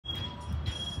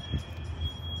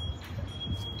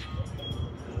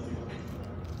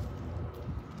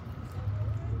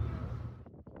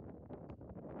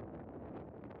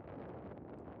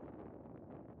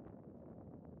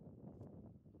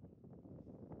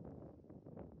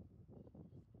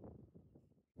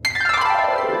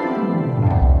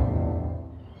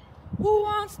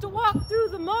to walk through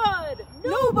the mud?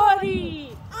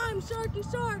 Nobody! I'm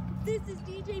Sharky-Shark. This is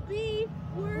DJB.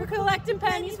 We're collecting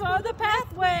pennies for the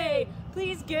pathway.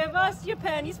 Please give us your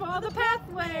pennies for the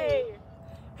pathway.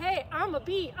 Hey, I'm a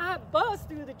bee. I buzz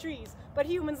through the trees, but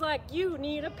humans like you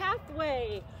need a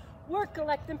pathway. We're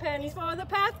collecting pennies for the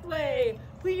pathway.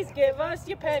 Please give us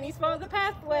your pennies for the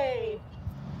pathway.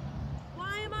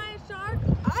 Why am I a shark?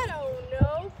 I don't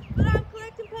know, but I'm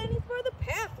collecting pennies for the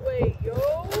pathway,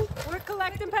 yo. We're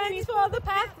collecting pennies for the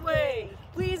pathway.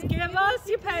 Please give us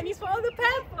your pennies for the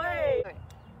pathway.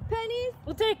 Pennies?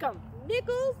 We'll take them.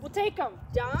 Nickels? We'll take them.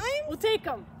 Dimes? We'll take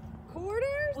them.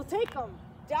 Quarters? We'll take them.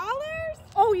 Dollars?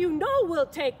 Oh, you know we'll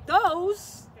take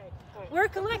those. We're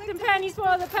collecting pennies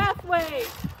for the pathway.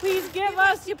 Please give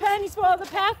us your pennies for the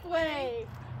pathway.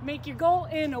 Make your goal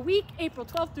in a week, April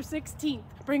 12th through 16th.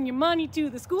 Bring your money to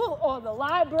the school or the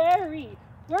library.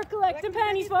 We're collecting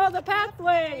pennies for the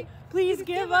pathway. Please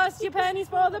give us your pennies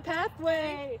for the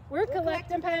pathway. We're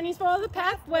collecting pennies for the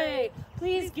pathway.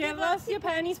 Please give us your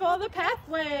pennies for the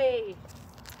pathway.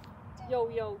 Yo,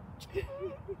 yo.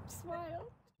 Smile.